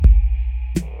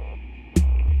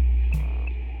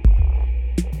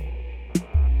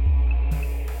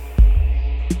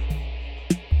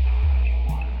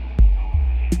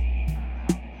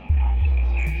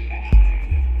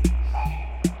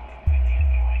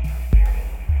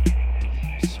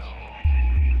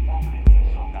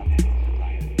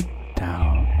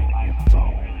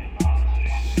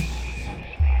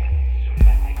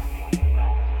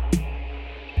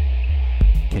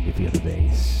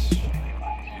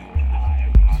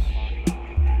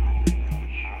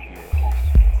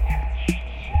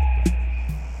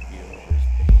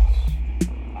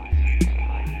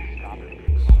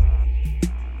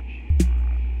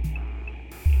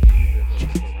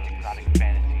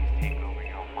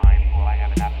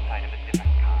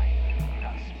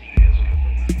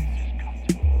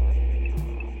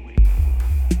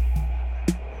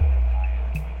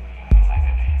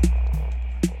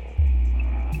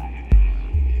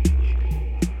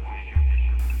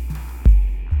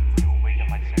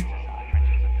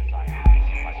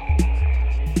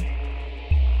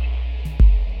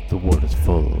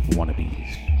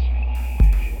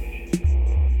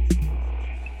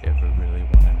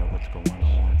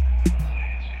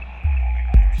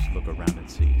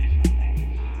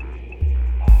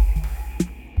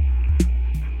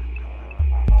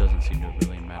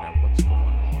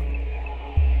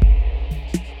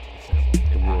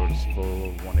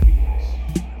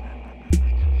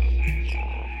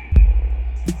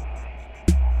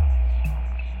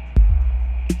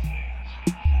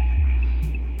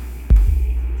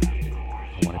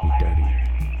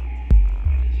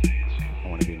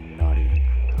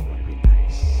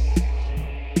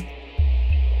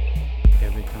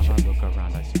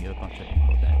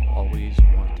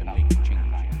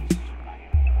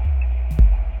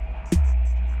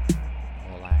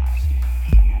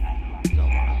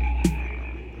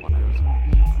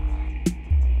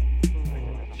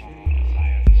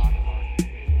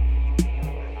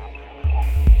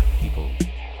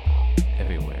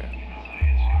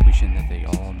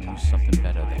something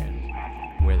better than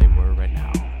where they were right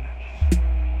now.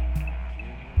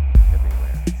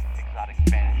 Everywhere. Exotic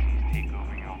fantasies take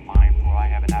over your mind, for I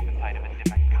have an appetite of a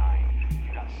different kind.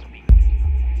 You gotta speak.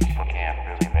 People can't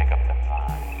really make up their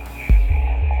mind.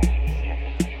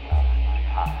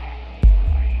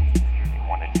 They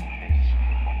wanna do this,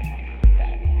 they wanna do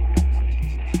that, they don't wanna do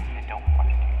this, they don't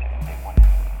wanna do that, they want a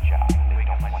job, they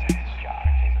don't want this job,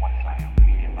 they want to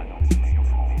be in my own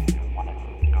home, they wanna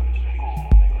go to school,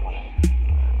 they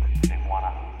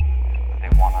wanna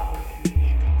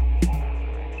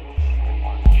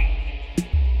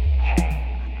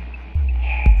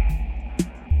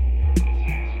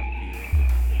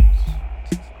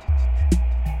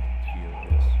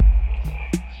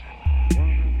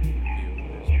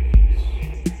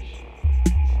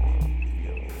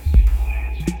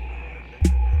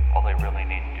all they really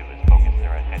need to do is focus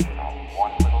their attention on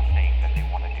one little thing that they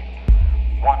want to do.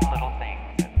 One little thing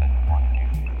that they want to do.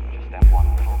 Just that one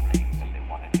little thing that they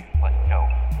want to do. But no.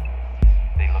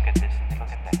 They look at this and they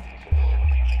look at that. They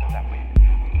go that way.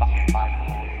 Fucking my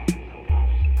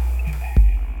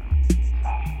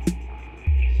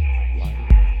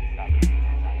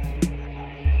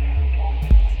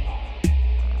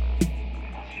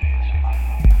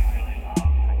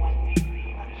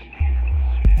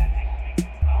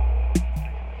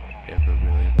Ever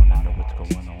really want to know what's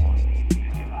going on?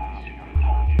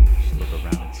 Just look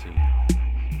around and see.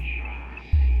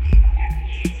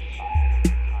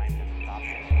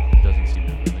 It doesn't seem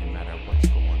to really matter what's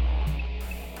going on.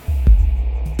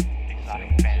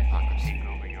 exotic fantasies take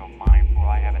over your mind, for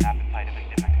I have an appetite of a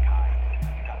different kind.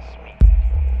 You gotta speak.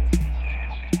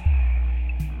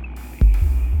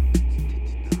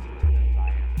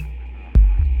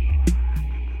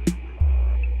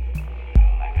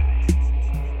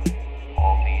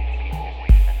 All these people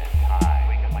wasting their time.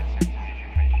 Wake up my senses as you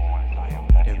drink more as I am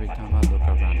left. Every time I look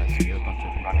around, I see a bunch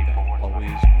of people that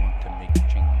always want to make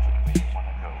changes. They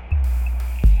wanna go.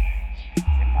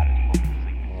 They might as well be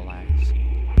sleeping. All I see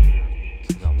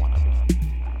is a wannabe.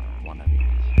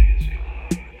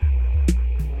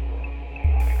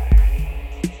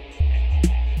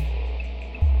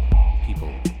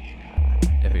 People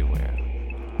everywhere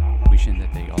wishing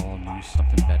that they all knew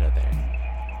something better than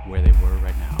where they were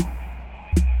right now.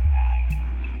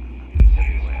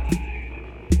 Everywhere.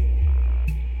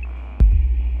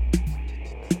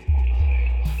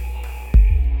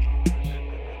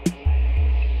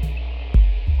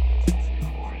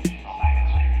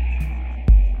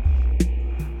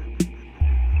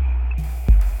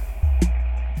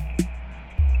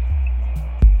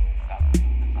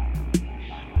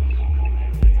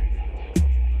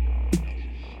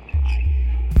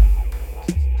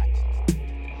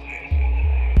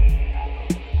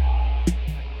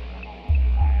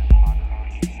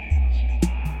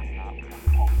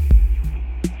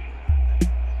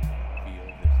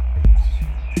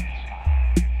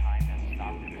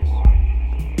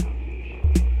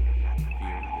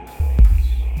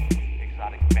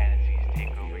 Exotic fantasies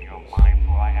take over your mind,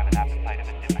 for I have an appetite of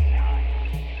a different kind.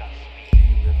 You gotta speak.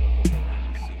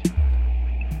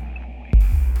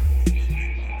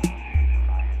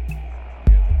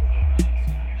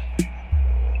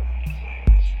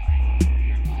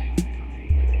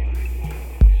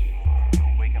 You'll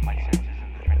awaken my senses in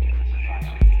the trenches of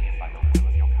society by the will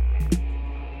of your command.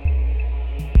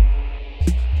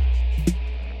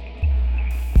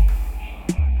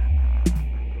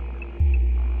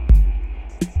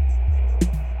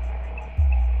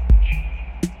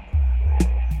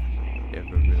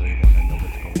 Ever really want to know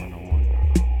what's going on?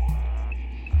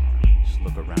 Just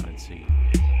look around and see.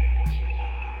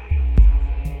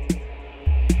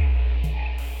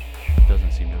 It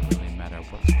doesn't seem to really matter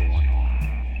what's going on.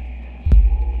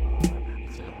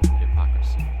 It's a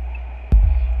hypocrisy.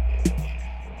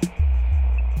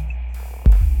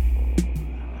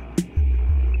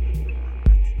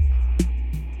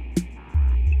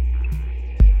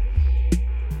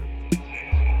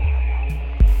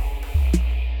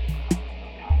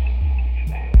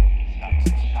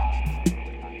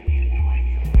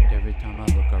 Every time I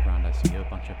look around, I see a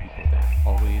bunch of people that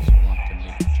always want to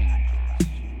make changes.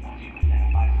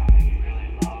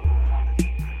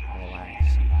 All I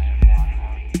see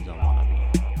is a wannabe.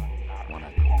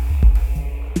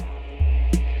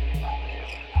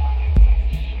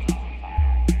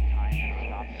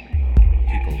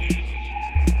 People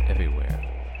everywhere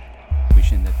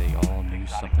wishing that they all knew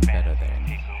something better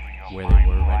than where they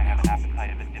were right now. I have an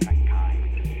appetite of a different kind.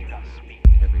 You gotta speak.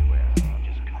 Everywhere.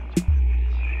 Just come to me.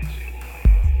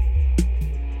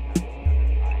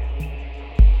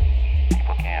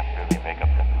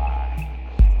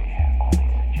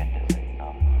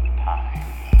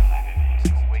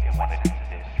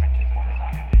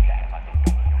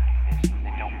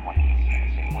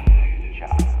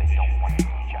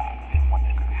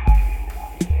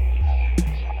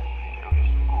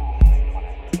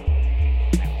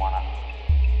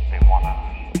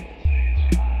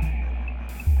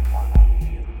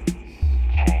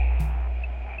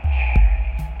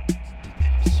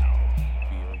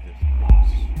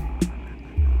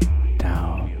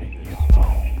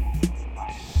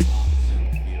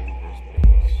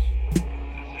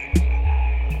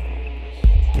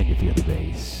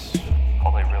 wannabes.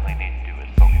 All they really need to do is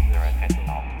focus their attention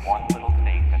on one little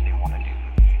thing that they want to do.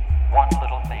 One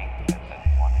little thing that they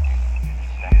want to do.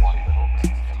 Just that one little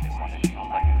thing that they want to do.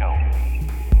 But no.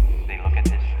 They look at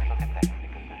this, they look at that, they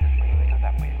look at this way, they look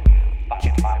that way.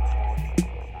 Fucking live forward.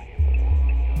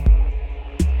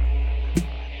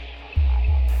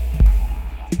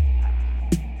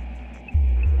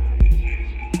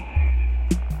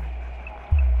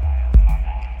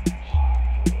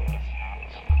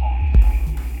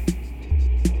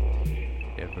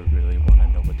 Ever really want to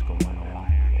know what's going on?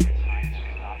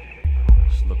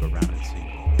 Just look around and see.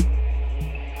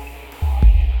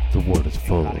 The world is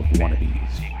full of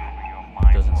wannabes.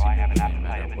 Doesn't seem to really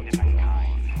matter what's going on.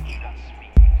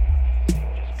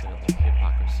 Just like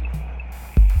hypocrisy.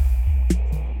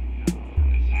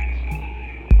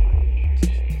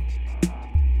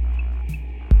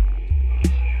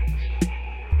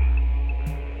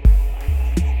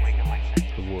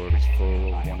 The world is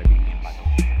full of wannabes.